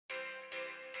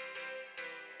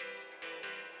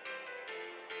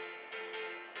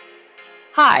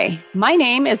Hi, my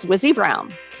name is Wizzy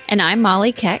Brown, And I'm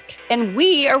Molly Keck. and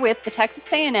we are with the Texas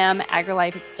A&M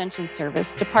AgriLife Extension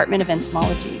Service Department of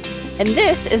Entomology. And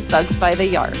this is Bugs by the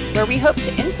Yard, where we hope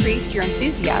to increase your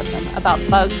enthusiasm about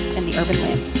bugs in the urban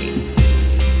landscape.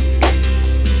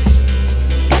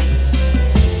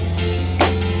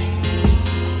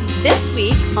 This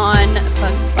week on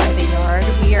Bugs by the Yard,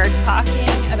 we are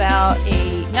talking about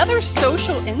another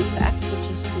social insect,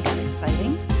 which is super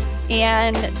exciting.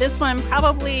 And this one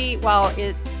probably, while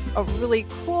it's a really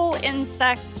cool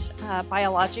insect,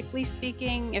 biologically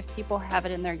speaking, if people have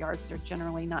it in their yards, they're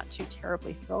generally not too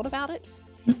terribly thrilled about it.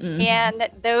 And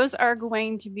those are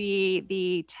going to be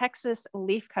the Texas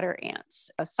leafcutter ants.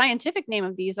 A scientific name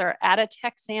of these are Atta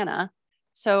texana.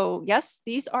 So yes,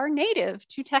 these are native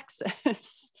to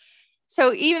Texas.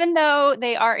 So even though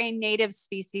they are a native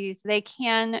species, they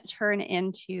can turn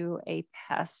into a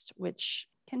pest, which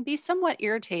can be somewhat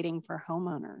irritating for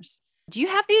homeowners. Do you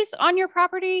have these on your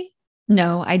property?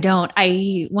 No, I don't.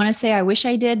 I want to say I wish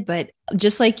I did, but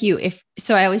just like you,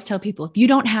 I always tell people, if you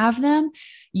don't have them,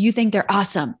 you think they're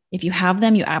awesome. If you have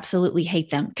them, you absolutely hate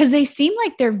them because they seem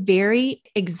like they're very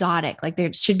exotic, like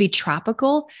they should be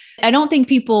tropical. I don't think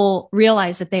people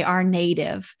realize that they are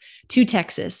native to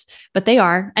Texas, but they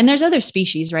are. And there's other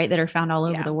species, right, that are found all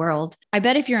over the world. I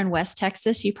bet if you're in West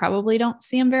Texas, you probably don't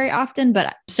see them very often,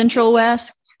 but Central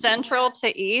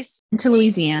to East. To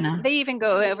Louisiana. They even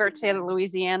go over to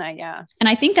Louisiana, yeah. And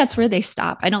I think that's where they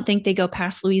stop. I don't think they go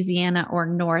past Louisiana or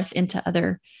north into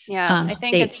other I think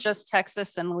states. It's just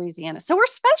Texas and Louisiana. So we're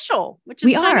special, which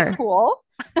is kind of cool.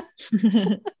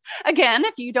 Again,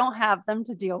 if you don't have them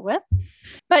to deal with.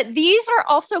 But these are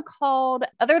also called,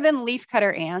 other than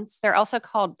leafcutter ants, they're also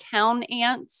called town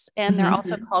ants, and they're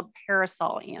also called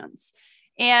parasol ants.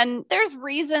 And there's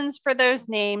reasons for those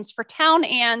names. For town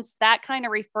ants, that kind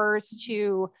of refers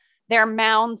to their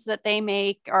mounds that they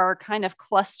make are kind of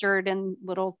clustered in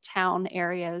little town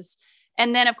areas.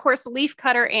 And then, of course,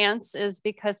 leafcutter ants is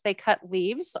because they cut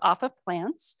leaves off of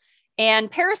plants.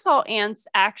 And parasol ants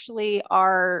actually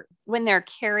are when they're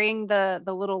carrying the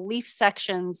little leaf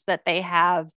sections that they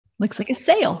have. Looks like a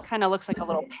sail. Kind of looks like a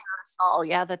little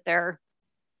parasol, that they're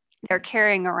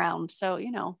carrying around. So,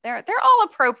 they're all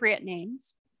appropriate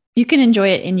names. You can enjoy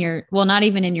it not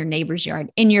even in your neighbor's yard,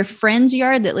 in your friend's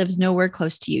yard that lives nowhere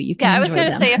close to you. You can. Yeah, I was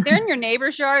going to say, if they're in your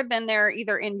neighbor's yard, then they're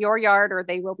either in your yard or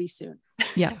they will be soon.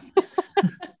 Yeah.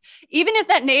 Even if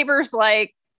that neighbor's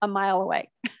like a mile away,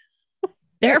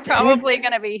 they're probably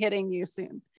going to be hitting you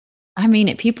soon. I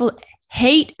mean, people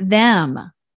hate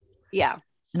them. Yeah.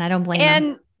 And I don't blame them.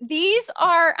 And these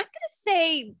are, I'm going to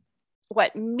say,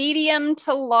 medium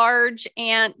to large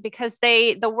ant, because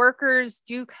the workers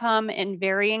do come in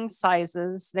varying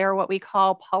sizes. They're what we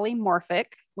call polymorphic,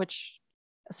 which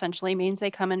essentially means they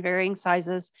come in varying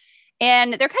sizes.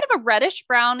 And they're kind of a reddish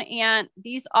brown ant.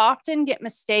 These often get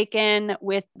mistaken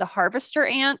with the harvester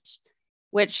ant,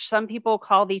 which some people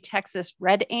call the Texas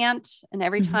red ant. And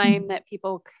every time that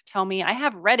people tell me I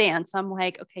have red ants, I'm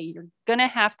like, okay, you're going to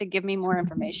have to give me more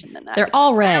information than that. They're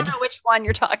all red. I don't know which one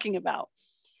you're talking about.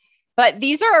 But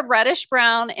these are a reddish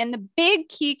brown. And the big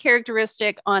key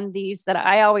characteristic on these that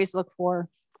I always look for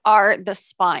are the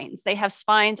spines. They have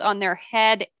spines on their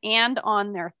head and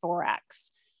on their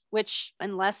thorax, which,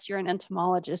 unless you're an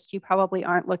entomologist, you probably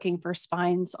aren't looking for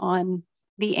spines on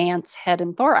the ant's head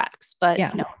and thorax. But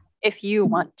if you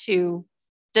want to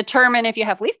determine if you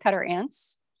have leafcutter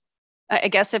ants, I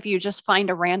guess if you just find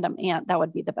a random ant, that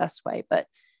would be the best way. But,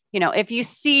 if you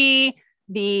see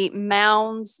the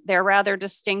mounds, they're rather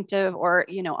distinctive, or,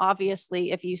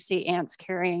 obviously if you see ants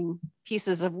carrying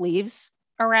pieces of leaves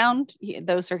around,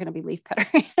 those are going to be leafcutter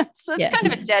ants. So it's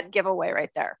kind of a dead giveaway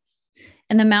right there.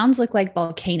 And the mounds look like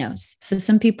volcanoes. So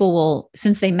some people will,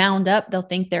 since they mound up, they'll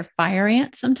think they're fire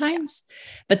ants sometimes,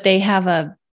 but they have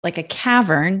a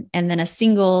cavern and then a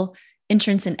single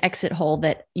entrance and exit hole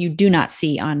that you do not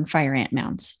see on fire ant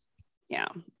mounds. Yeah.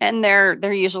 And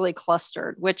they're usually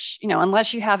clustered, which,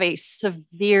 unless you have a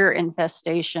severe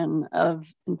infestation of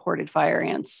imported fire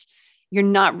ants, you're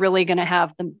not really going to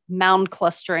have the mound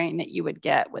clustering that you would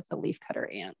get with the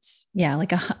leafcutter ants. Yeah.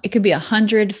 It could be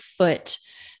 100-foot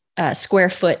square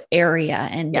foot area.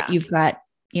 And you've got,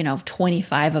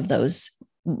 25 of those,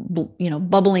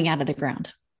 bubbling out of the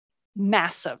ground.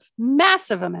 Massive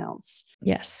amounts.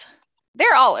 Yes.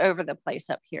 They're all over the place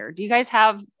up here. Do you guys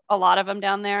have a lot of them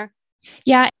down there?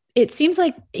 Yeah. It seems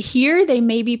like here they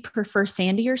maybe prefer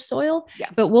sandier soil,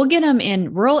 but we'll get them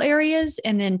in rural areas.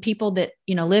 And then people that,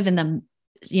 live in the,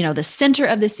 the center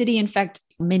of the city. In fact,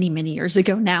 many, many years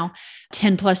ago now,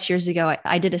 10 plus years ago.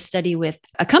 I did a study with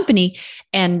a company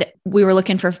and we were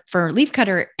looking for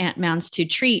leafcutter ant mounds to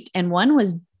treat. And one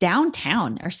was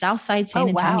downtown or South Side San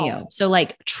Antonio. Wow. So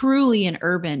like truly an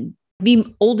urban, the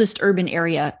oldest urban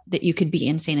area that you could be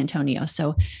in San Antonio.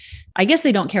 So I guess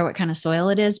they don't care what kind of soil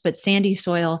it is, but sandy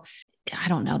soil, I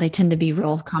don't know. They tend to be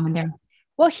real common there.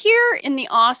 Well, here in the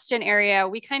Austin area,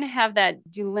 we kind of have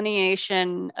that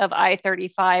delineation of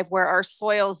I-35 where our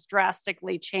soils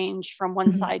drastically change from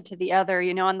one side to the other.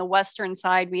 You know, on the western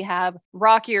side, we have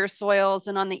rockier soils,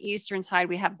 and on the eastern side,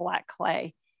 we have black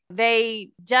clay. They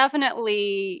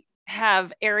definitely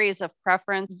have areas of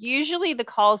preference. Usually the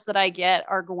calls that I get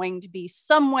are going to be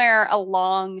somewhere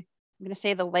along, I'm going to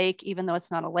say the lake, even though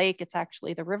it's not a lake, it's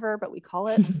actually the river, but we call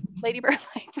it Lady Bird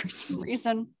Lake for some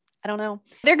reason. I don't know.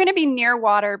 They're going to be near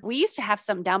water. We used to have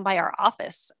some down by our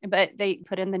office, but they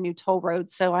put in the new toll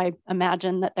road. So I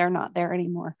imagine that they're not there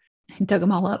anymore. Dug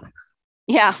them all up.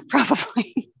 Yeah,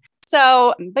 probably.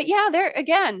 So, but yeah, they're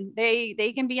again,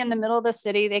 they can be in the middle of the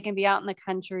city. They can be out in the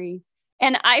country.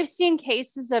 And I've seen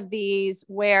cases of these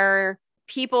where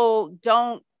people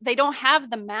don't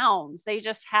have the mounds. They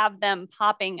just have them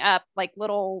popping up like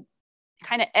little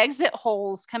kind of exit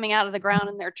holes coming out of the ground,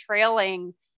 and they're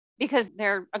trailing because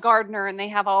they're a gardener and they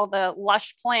have all the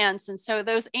lush plants. And so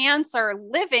those ants are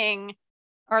living,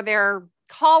 or their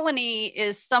colony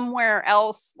is somewhere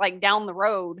else, like down the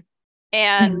road.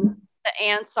 And the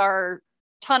ants are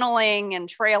tunneling and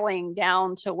trailing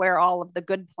down to where all of the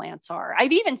good plants are.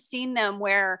 I've even seen them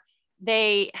where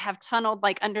they have tunneled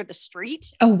like under the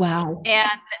street. Oh, wow.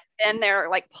 And they're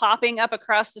like popping up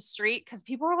across the street because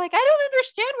people are like, I don't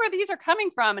understand where these are coming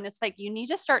from. And it's like, you need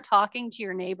to start talking to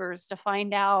your neighbors to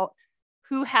find out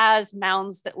who has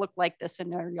mounds that look like this in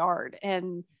their yard.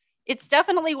 And it's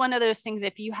definitely one of those things.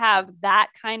 If you have that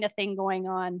kind of thing going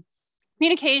on,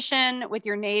 communication with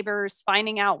your neighbors,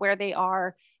 finding out where they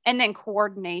are, and then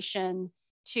coordination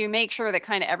to make sure that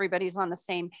kind of everybody's on the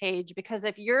same page. Because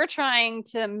if you're trying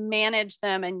to manage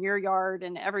them in your yard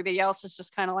and everybody else is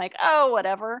just kind of like, oh,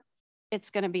 whatever, it's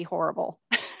going to be horrible.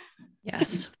 Yes.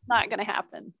 It's not going to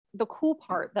happen. The cool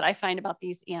part that I find about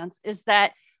these ants is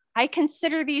that I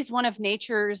consider these one of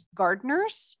nature's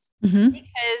gardeners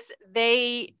because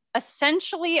they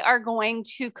essentially are going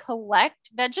to collect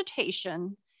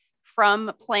vegetation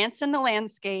from plants in the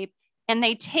landscape, and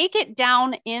they take it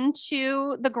down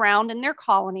into the ground in their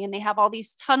colony, and they have all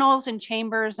these tunnels and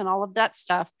chambers and all of that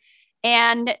stuff.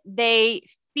 And they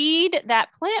feed that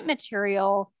plant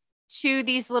material to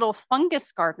these little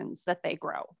fungus gardens that they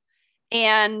grow.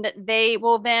 And they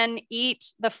will then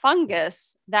eat the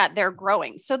fungus that they're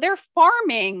growing. So they're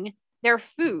farming their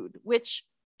food, which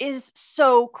is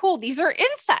so cool. These are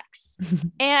insects.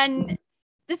 And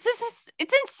it's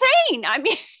insane. I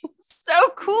mean, it's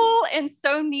so cool and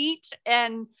so neat.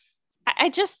 And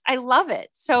I love it.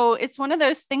 So it's one of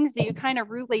those things that you kind of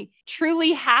really,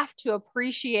 truly have to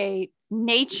appreciate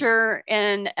nature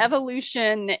and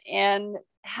evolution and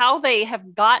how they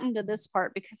have gotten to this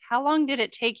part, because how long did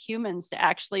it take humans to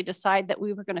actually decide that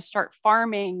we were going to start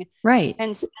farming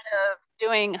instead of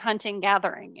doing hunting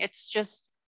gathering? It's just,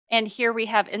 and here we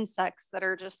have insects that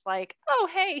are just like, oh,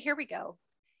 hey, here we go.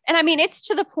 And I mean, it's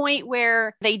to the point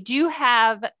where they do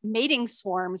have mating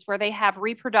swarms where they have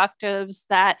reproductives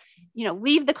that, you know,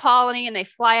 leave the colony and they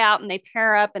fly out and they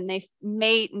pair up and they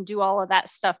mate and do all of that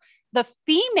stuff. The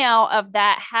female of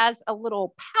that has a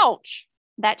little pouch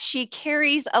that she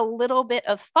carries a little bit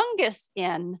of fungus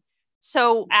in.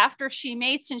 So after she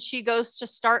mates and she goes to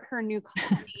start her new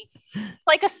colony, it's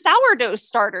like a sourdough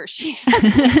starter. She has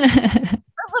a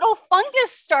little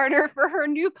fungus starter for her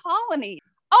new colony.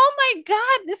 Oh my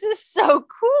God, this is so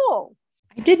cool.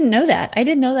 I didn't know that. I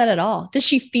didn't know that at all. Does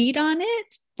she feed on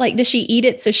it? Like, does she eat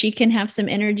it so she can have some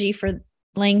energy for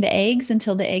laying the eggs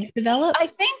until the eggs develop? I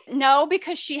think no,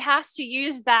 because she has to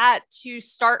use that to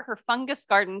start her fungus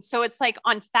garden. So it's like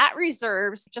on fat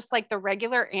reserves, just like the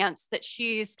regular ants that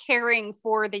she's caring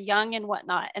for the young and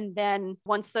whatnot. And then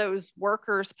once those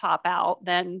workers pop out,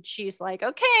 then she's like,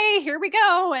 okay, here we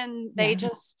go. And they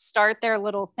just start their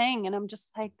little thing. And I'm just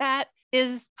like, that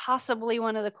is possibly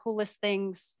one of the coolest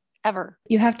things ever.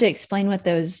 You have to explain what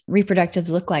those reproductives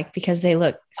look like, because they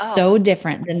look so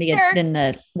different than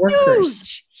the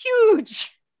workers.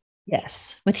 Huge.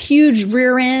 Yes. With huge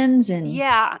rear ends and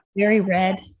very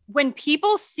red. When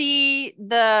people see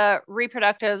the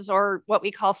reproductives, or what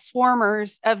we call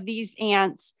swarmers of these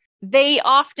ants, they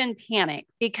often panic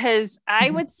because I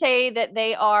would say that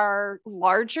they are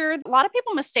larger. A lot of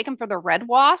people mistake them for the red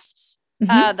wasps,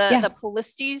 the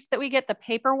Polistes that we get, the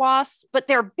paper wasps, but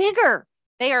they're bigger.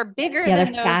 They are bigger Yeah,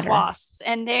 than they're those fatter. wasps.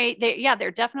 And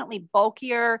they're definitely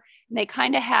bulkier. And they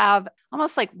kind of have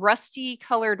almost like rusty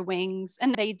colored wings.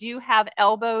 And they do have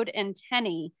elbowed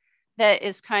antennae that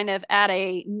is kind of at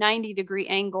a 90-degree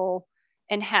angle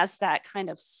and has that kind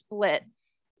of split,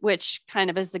 which kind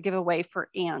of is a giveaway for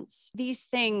ants. These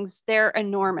things, they're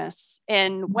enormous.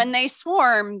 And when they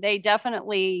swarm, they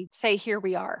definitely say, here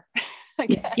we are.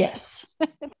 Yes.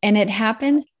 And it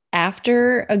happens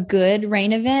after a good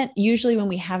rain event, usually when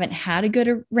we haven't had a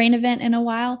good rain event in a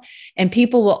while, and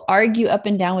people will argue up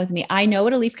and down with me. I know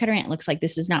what a leafcutter ant looks like.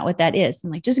 This is not what that is. I'm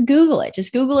like, just Google it.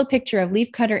 Just Google a picture of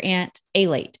leafcutter ant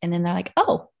alate. And then they're like,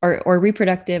 oh, or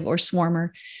reproductive or swarmer.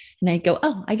 And I go,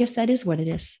 oh, I guess that is what it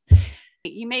is.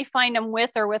 You may find them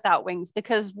with or without wings,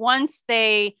 because once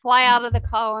they fly out of the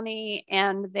colony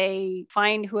and they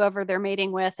find whoever they're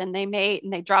mating with and they mate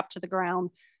and they drop to the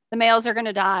ground, the males are going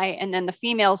to die. And then the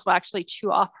females will actually chew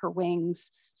off her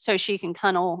wings so she can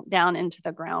tunnel down into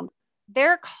the ground.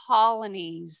 Their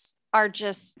colonies are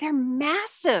they're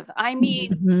massive. I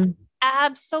mean,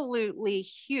 absolutely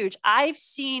huge. I've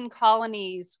seen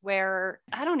colonies where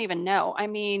I don't even know. I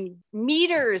mean,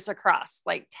 meters across,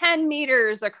 like 10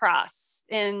 meters across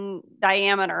in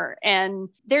diameter. And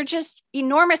they're just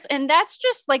enormous. And that's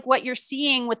just like what you're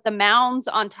seeing with the mounds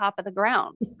on top of the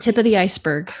ground. Tip of the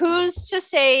iceberg. Who's to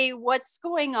say what's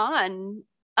going on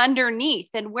underneath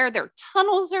and where their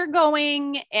tunnels are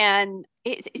going? And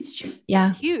it's just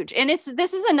huge. And this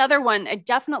is another one. I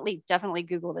definitely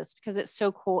Google this because it's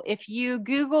so cool. If you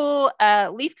Google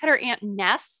leafcutter ant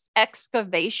nest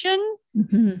excavation,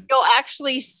 you'll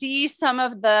actually see some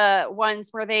of the ones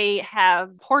where they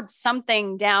have poured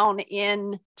something down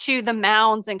into the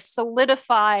mounds and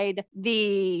solidified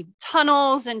the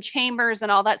tunnels and chambers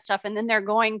and all that stuff. And then they're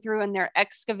going through and they're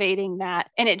excavating that.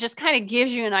 And it just kind of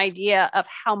gives you an idea of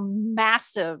how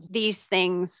massive these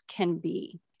things can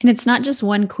be. And it's not just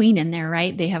one queen in there,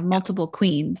 right? They have multiple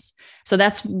queens. So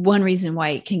that's one reason why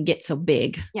it can get so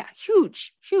big. Yeah,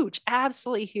 huge,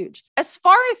 absolutely huge. As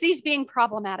far as these being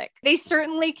problematic, they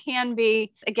certainly can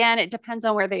be. Again, it depends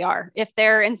on where they are. If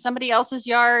they're in somebody else's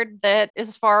yard that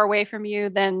is far away from you,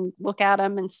 then look at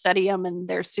them and study them and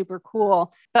they're super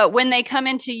cool. But when they come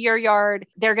into your yard,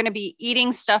 they're going to be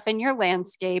eating stuff in your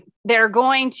landscape. They're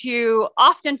going to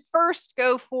often first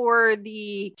go for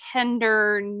the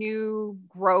tender new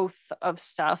growth of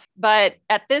stuff. But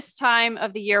at this time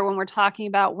of the year, when we're talking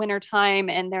about wintertime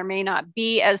and there may not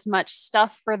be as much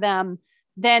stuff for them,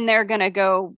 then they're going to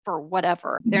go for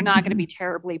whatever. They're not going to be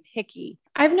terribly picky.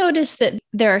 I've noticed that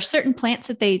there are certain plants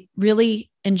that they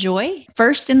really enjoy.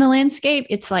 First in the landscape,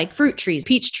 it's like fruit trees,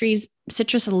 peach trees,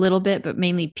 citrus a little bit, but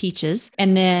mainly peaches,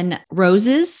 and then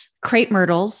roses, crepe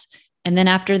myrtles. And then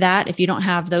after that, if you don't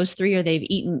have those three, or they've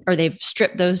eaten or they've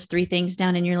stripped those three things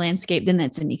down in your landscape, then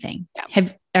that's anything. Yeah.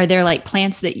 Are there like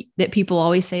plants that people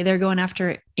always say they're going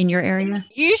after in your area?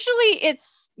 Usually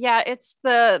it's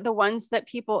the ones that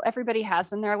everybody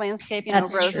has in their landscape,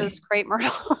 that's roses, true. Crepe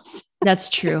myrtles. That's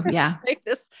true. Yeah. Like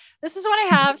this is what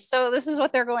I have. So this is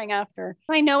what they're going after.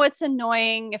 I know it's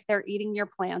annoying if they're eating your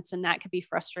plants, and that could be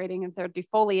frustrating if they're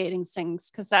defoliating things,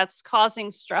 because that's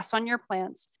causing stress on your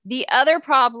plants. The other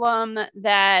problem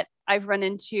that I've run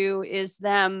into is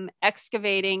them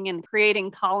excavating and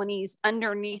creating colonies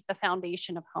underneath the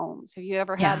foundation of homes. Have you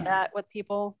ever had that with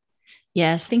people?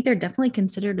 Yes, I think they're definitely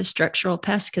considered a structural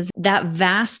pest because that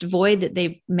vast void that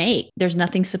they make, there's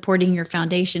nothing supporting your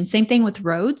foundation. Same thing with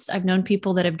roads. I've known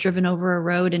people that have driven over a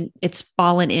road and it's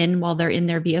fallen in while they're in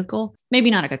their vehicle.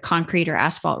 Maybe not like a concrete or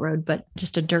asphalt road, but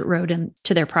just a dirt road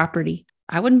to their property.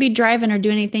 I wouldn't be driving or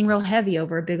doing anything real heavy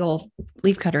over a big old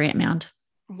leafcutter ant mound.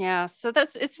 Yeah. So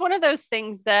it's one of those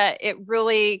things that it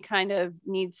really kind of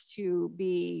needs to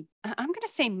be, I'm going to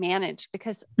say managed,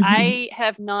 because I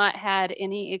have not had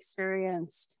any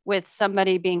experience with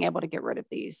somebody being able to get rid of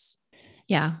these.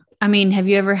 Yeah. I mean, have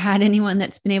you ever had anyone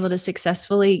that's been able to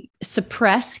successfully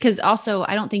suppress? Because also,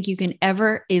 I don't think you can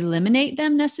ever eliminate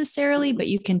them necessarily, but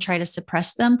you can try to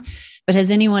suppress them. But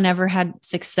has anyone ever had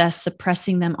success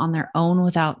suppressing them on their own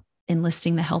without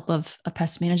enlisting the help of a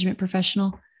pest management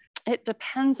professional? It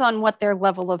depends on what their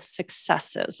level of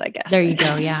success is, I guess. There you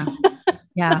go. Yeah.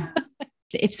 Yeah.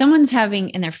 If someone's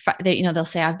having, and they'll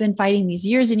say, I've been fighting these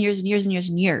years and years and years and years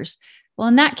and years. Well,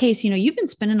 in that case, you've been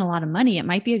spending a lot of money. It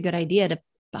might be a good idea to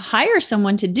hire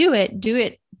someone to do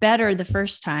it better the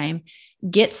first time,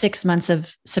 get 6 months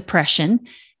of suppression,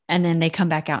 and then they come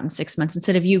back out in 6 months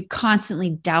instead of you constantly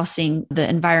dousing the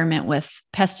environment with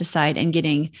pesticide and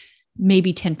getting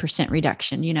maybe 10%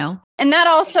 reduction, And that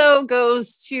also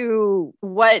goes to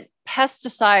what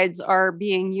pesticides are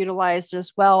being utilized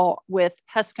as well with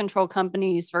pest control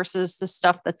companies versus the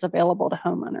stuff that's available to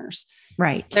homeowners.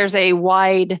 Right. There's a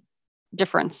wide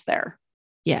difference there.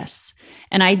 Yes.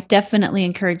 And I definitely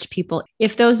encourage people,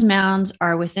 if those mounds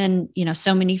are within,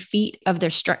 so many feet of their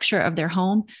structure of their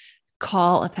home,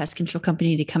 call a pest control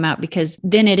company to come out, because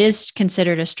then it is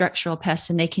considered a structural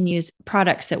pest and they can use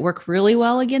products that work really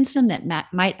well against them that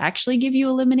might actually give you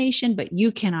elimination, but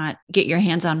you cannot get your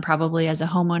hands on probably as a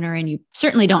homeowner. And you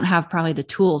certainly don't have probably the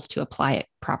tools to apply it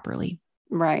properly.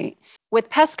 Right. With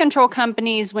pest control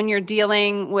companies, when you're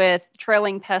dealing with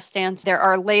trailing pest ants, there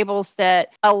are labels that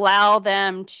allow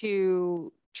them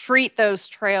to treat those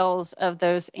trails of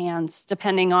those ants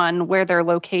depending on where their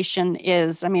location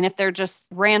is. I mean, if they're just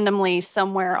randomly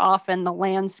somewhere off in the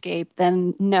landscape,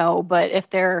 then no. But if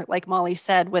they're, like Molly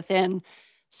said, within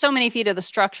so many feet of the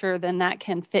structure, then that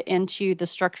can fit into the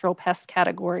structural pest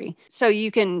category. So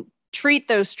you can treat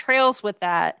those trails with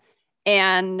that,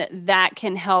 and that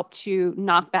can help to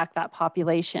knock back that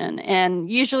population. And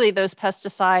usually those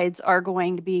pesticides are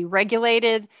going to be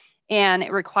regulated, and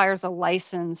it requires a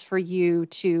license for you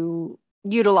to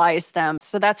utilize them.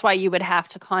 So that's why you would have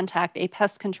to contact a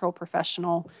pest control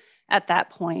professional at that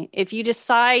point. If you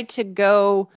decide to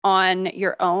go on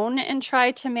your own and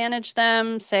try to manage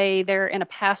them, say they're in a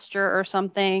pasture or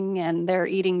something and they're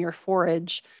eating your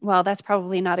forage, well, that's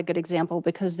probably not a good example,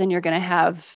 because then you're going to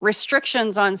have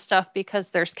restrictions on stuff because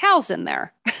there's cows in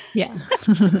there. Yeah.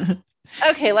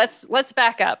 Okay, let's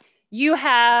back up. You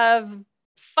have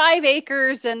 5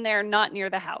 acres and they're not near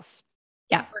the house.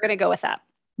 Yeah. We're going to go with that.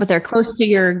 But they're close to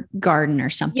your garden or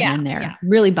something in there,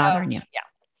 really bothering you. Yeah.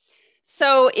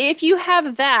 So if you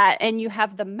have that and you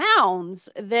have the mounds,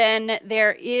 then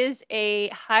there is a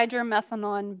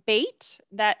hydromethanon bait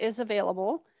that is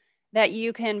available that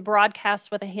you can broadcast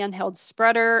with a handheld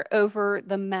spreader over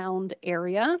the mound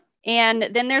area. And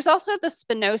then there's also the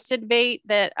spinosad bait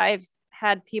that I've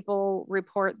had people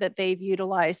report that they've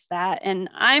utilized that. And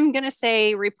I'm going to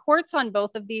say reports on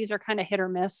both of these are kind of hit or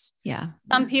miss. Yeah.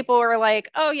 Some people are like,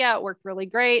 oh yeah, it worked really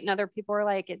great. And other people are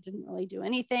like, it didn't really do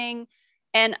anything.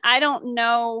 And I don't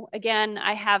know, again,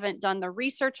 I haven't done the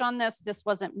research on this. This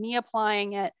wasn't me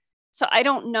applying it. So I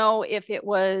don't know if it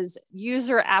was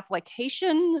user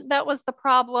application that was the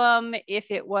problem,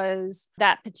 if it was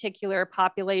that particular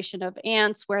population of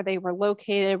ants, where they were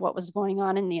located, what was going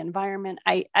on in the environment.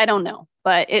 I don't know,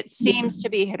 but it seems to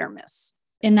be hit or miss.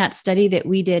 In that study that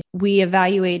we did, we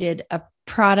evaluated a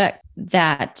product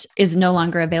that is no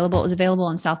longer available. It was available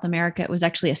in South America. It was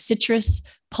actually a citrus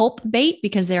pulp bait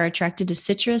because they're attracted to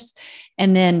citrus.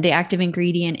 And then the active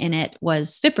ingredient in it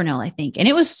was fipronil, I think. And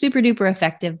it was super duper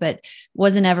effective, but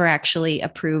wasn't ever actually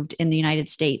approved in the United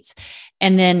States.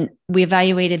 And then we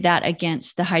evaluated that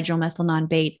against the hydromethanon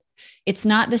bait. It's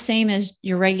not the same as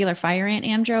your regular fire ant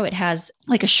Amdro. It has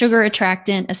like a sugar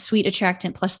attractant, a sweet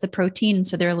attractant, plus the protein. And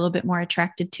so they're a little bit more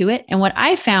attracted to it. And what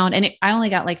I found, I only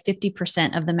got like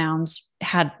 50% of the mounds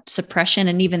had suppression.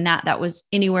 And even that was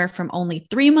anywhere from only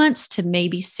 3 months to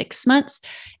maybe 6 months.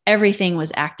 Everything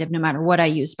was active no matter what I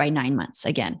used by 9 months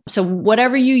again. So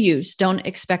whatever you use, don't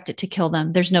expect it to kill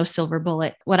them. There's no silver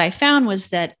bullet. What I found was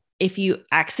that if you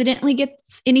accidentally get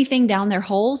anything down their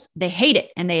holes, they hate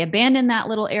it and they abandon that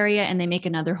little area and they make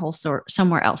another hole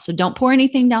somewhere else. So don't pour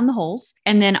anything down the holes.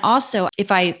 And then also,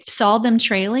 if I saw them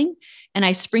trailing and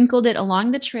I sprinkled it along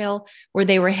the trail where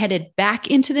they were headed back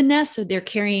into the nest, so they're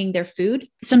carrying their food,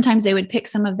 sometimes they would pick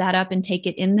some of that up and take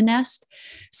it in the nest.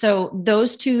 So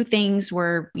those two things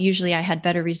were usually, I had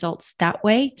better results that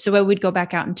way. So I would go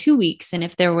back out in 2 weeks. And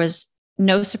if there was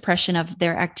no suppression of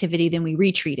their activity, then we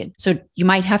retreated. So you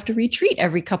might have to retreat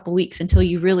every couple of weeks until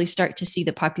you really start to see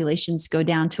the populations go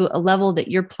down to a level that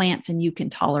your plants and you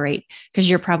can tolerate, because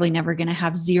you're probably never going to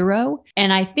have zero.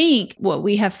 And I think what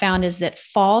we have found is that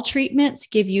fall treatments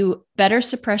give you better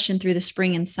suppression through the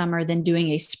spring and summer than doing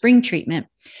a spring treatment.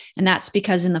 And that's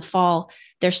because in the fall,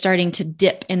 they're starting to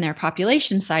dip in their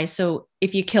population size. So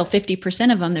if you kill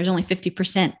 50% of them, there's only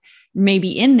 50% maybe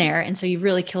in there. And so you've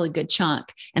really killed a good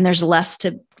chunk, and there's less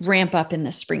to ramp up in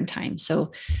the springtime.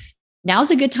 So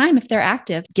now's a good time. If they're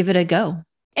active, give it a go.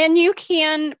 And you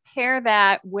can pair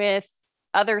that with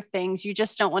other things. You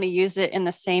just don't want to use it in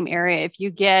the same area. If you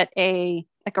get a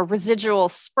residual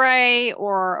spray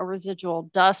or a residual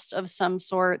dust of some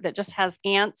sort that just has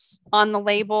ants on the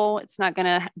label, it's not going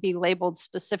to be labeled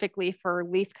specifically for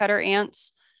leafcutter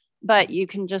ants, but you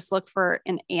can just look for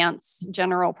an ants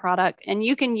general product, and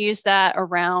you can use that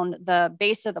around the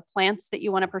base of the plants that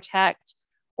you want to protect,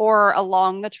 or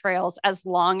along the trails, as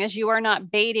long as you are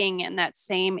not baiting in that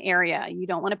same area. You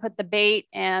don't want to put the bait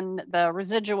and the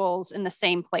residuals in the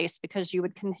same place because you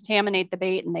would contaminate the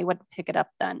bait and they wouldn't pick it up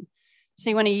then. So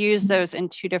you want to use those in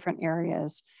two different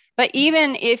areas. But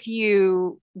even if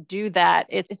you do that,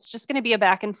 it's just going to be a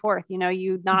back and forth.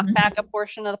 You knock back a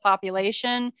portion of the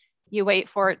population, you wait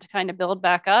for it to kind of build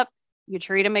back up, you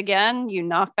treat them again, you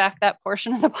knock back that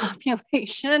portion of the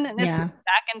population, and it's a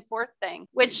back and forth thing,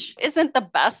 which isn't the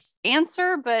best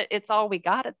answer, but it's all we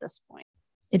got at this point.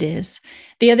 It is.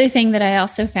 The other thing that I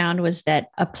also found was that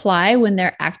apply when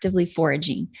they're actively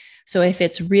foraging. So if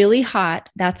it's really hot,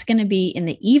 that's going to be in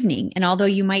the evening. And although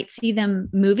you might see them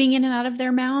moving in and out of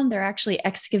their mound, they're actually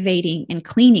excavating and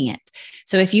cleaning it.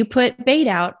 So if you put bait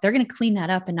out, they're going to clean that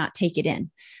up and not take it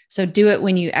in. So do it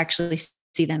when you actually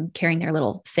see them carrying their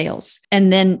little sails.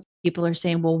 And then people are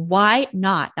saying, well, why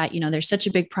not? There's such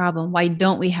a big problem. Why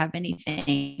don't we have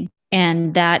anything?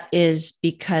 And that is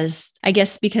because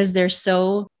they're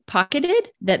so pocketed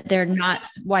that they're not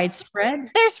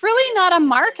widespread. There's really not a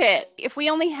market. If we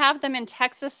only have them in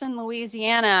Texas and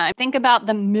Louisiana, think about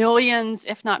the millions,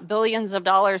 if not billions of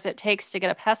dollars it takes to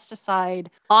get a pesticide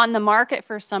on the market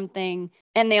for something.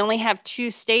 And they only have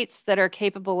 2 states that are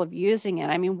capable of using it.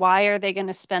 I mean, why are they going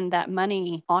to spend that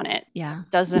money on it? Yeah.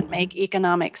 Doesn't make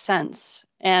economic sense.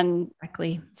 And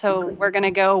exactly. So we're going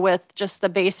to go with just the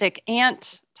basic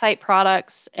ant type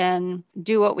products and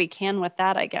do what we can with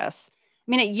that, I guess.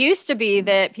 I mean, it used to be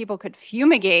that people could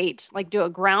fumigate, like do a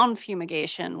ground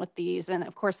fumigation with these. And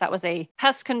of course, that was a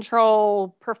pest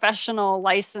control professional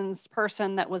licensed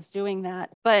person that was doing that.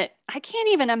 But I can't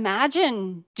even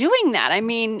imagine doing that. I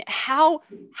mean, how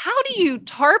do you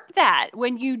tarp that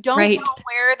when you don't know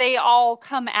where they all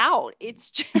come out?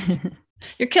 It's just...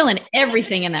 You're killing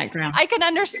everything in that ground. I can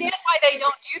understand why they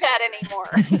don't do that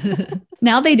anymore.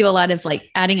 Now they do a lot of like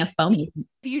adding a foam. If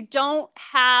you don't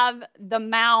have the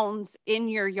mounds in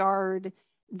your yard,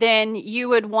 then you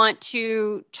would want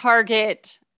to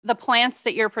target the plants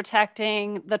that you're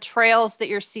protecting, the trails that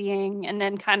you're seeing, and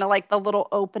then kind of like the little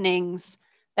openings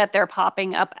that they're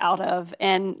popping up out of.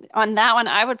 And on that one,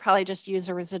 I would probably just use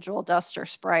a residual dust or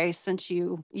spray, since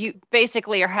you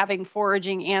basically are having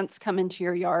foraging ants come into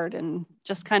your yard, and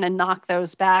just kind of knock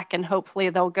those back, and hopefully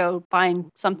they'll go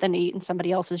find something to eat in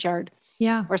somebody else's yard.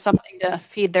 Yeah. Or something to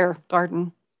feed their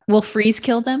garden. Will freeze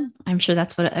kill them? I'm sure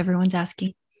that's what everyone's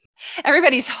asking.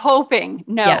 Everybody's hoping.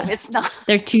 No, it's not.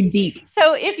 They're too deep.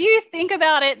 So if you think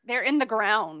about it, they're in the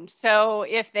ground. So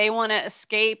if they want to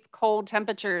escape cold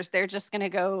temperatures, they're just going to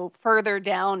go further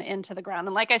down into the ground.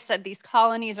 And like I said, these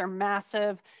colonies are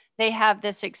massive. They have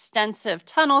this extensive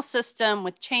tunnel system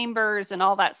with chambers and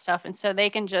all that stuff. And so they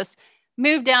can just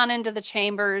move down into the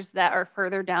chambers that are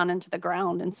further down into the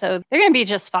ground. And so they're going to be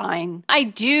just fine. I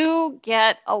do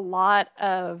get a lot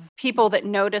of people that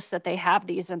notice that they have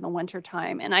these in the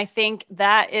wintertime. And I think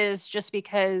that is just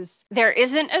because there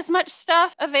isn't as much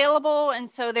stuff available. And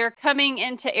so they're coming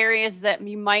into areas that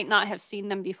you might not have seen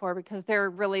them before, because they're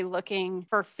really looking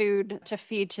for food to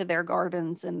feed to their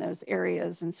gardens in those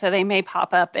areas. And so they may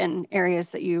pop up in areas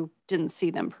that you didn't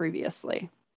see them previously.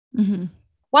 Mm-hmm.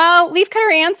 While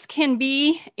leafcutter ants can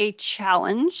be a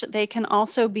challenge, they can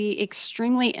also be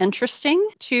extremely interesting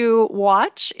to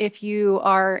watch if you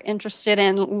are interested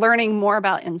in learning more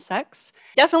about insects.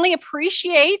 Definitely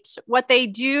appreciate what they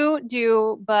do,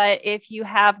 but if you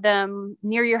have them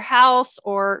near your house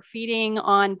or feeding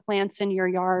on plants in your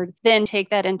yard, then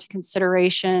take that into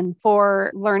consideration for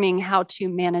learning how to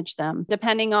manage them.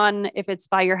 Depending on if it's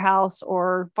by your house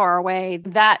or far away,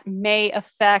 that may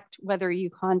affect whether you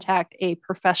contact a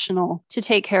professional to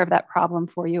take care of that problem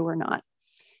for you or not.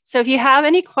 So if you have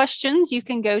any questions, you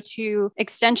can go to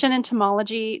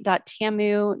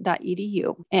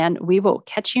extensionentomology.tamu.edu, and we will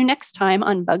catch you next time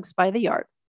on Bugs by the Yard.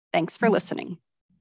 Thanks for listening.